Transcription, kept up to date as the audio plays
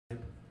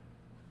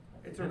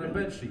It's a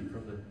bed sheet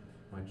from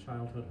my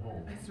childhood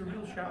home. It's a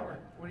real shower.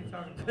 What are you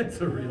talking about?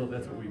 It's a real,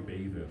 that's what we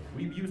bathe in.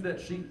 We've used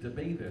that sheet to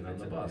bathe in on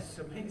the bus. It's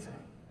amazing.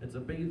 It's a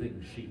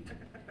bathing sheet.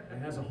 It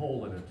has a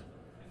hole in it.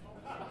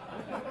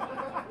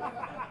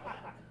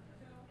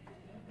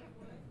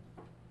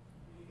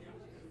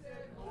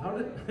 How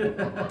did...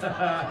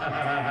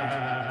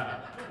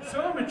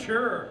 So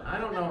mature. I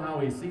don't know how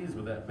he sees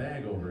with that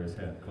bag over his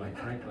head, quite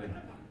frankly.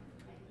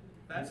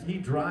 He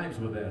drives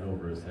with that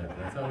over his head.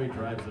 That's how he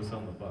drives us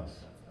on the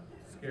bus.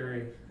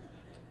 Scary.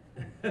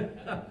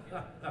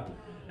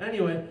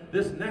 Anyway,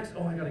 this next...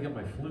 Oh, I gotta get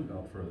my flute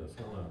out for this.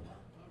 Hold on.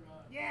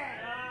 Yeah!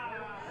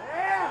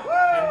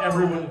 And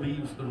everyone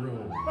leaves the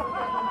room.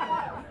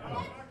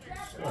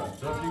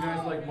 Don't you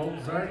guys like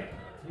Mozart?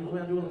 You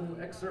want to do a little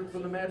excerpt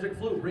from the magic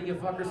flute? Bring you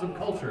fuckers some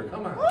culture.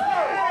 Come on.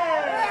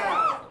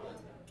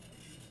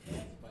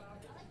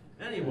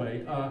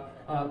 Anyway,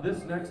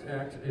 this next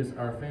act is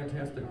our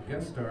fantastic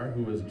guest star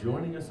who is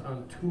joining us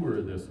on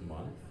tour this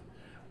month.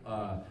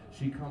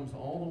 She comes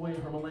all the way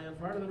from a land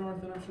far to the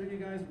north that I'm sure you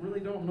guys really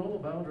don't know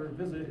about or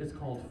visit. It's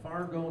called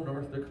Fargo,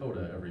 North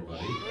Dakota,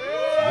 everybody.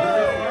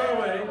 Really far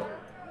away.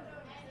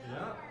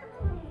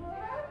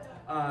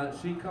 Yeah.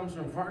 She comes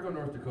from Fargo,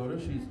 North Dakota.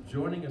 She's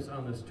joining us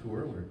on this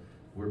tour.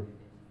 We're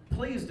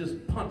pleased as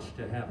punch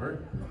to have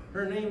her.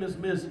 Her name is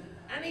Miss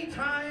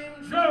Anytime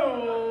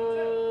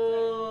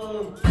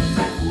Joe.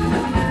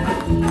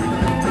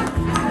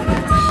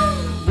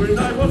 When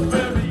I was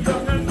very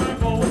young and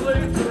I'm always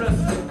late to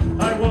rest,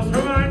 I was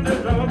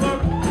reminded of a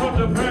book from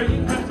the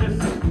praying mantis.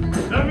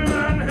 Every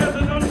man has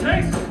his own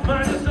taste,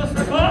 mine is just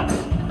a corpse.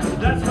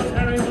 That's what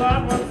Henry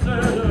Blood once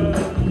said,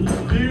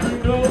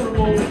 leaving no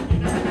remorse.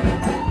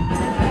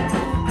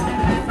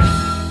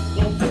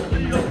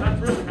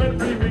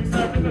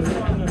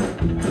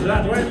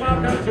 That way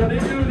Mark Antony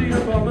knew the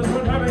informers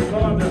were having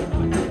fun.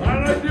 I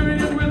like doing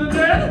it with the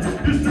dead.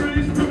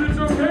 History's good, it's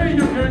okay.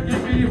 You can't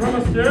get me from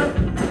a step.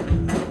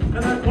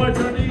 And that's quite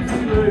an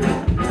easy life.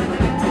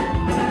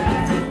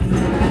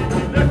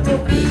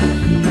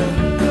 Necrophilia.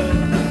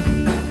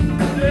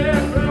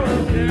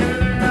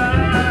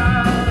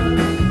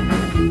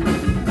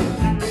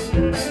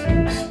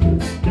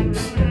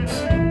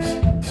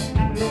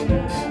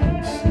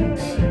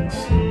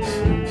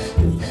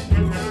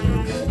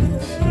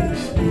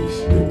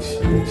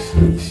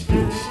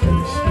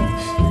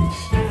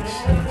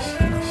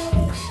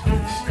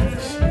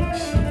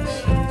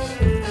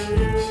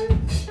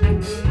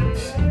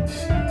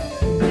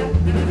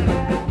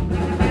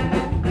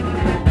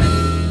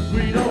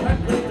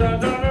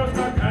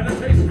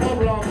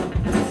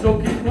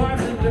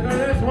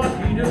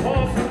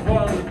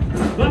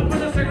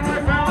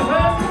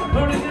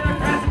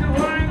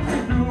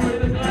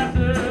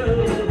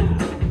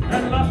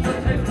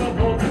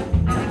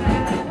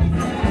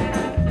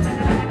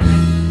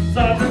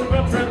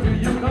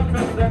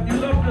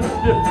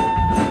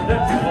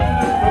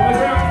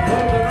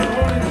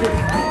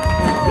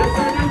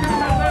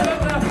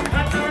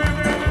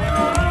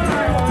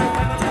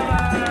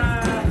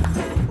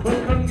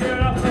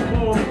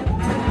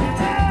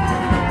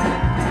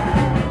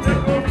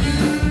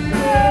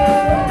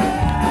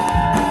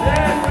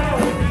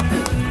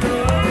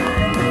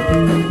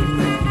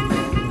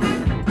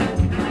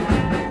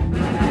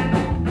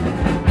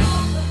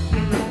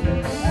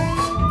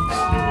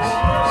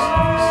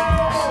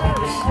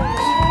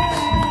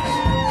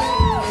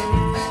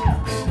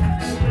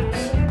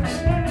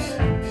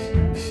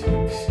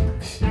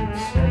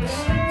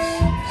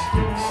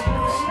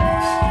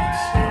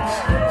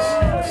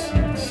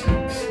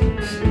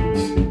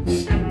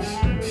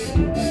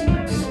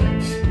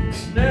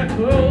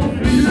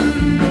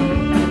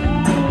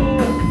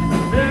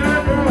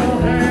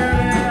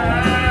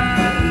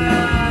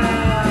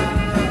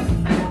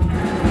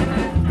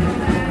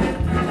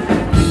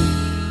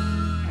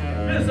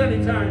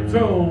 Anytime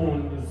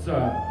Jones.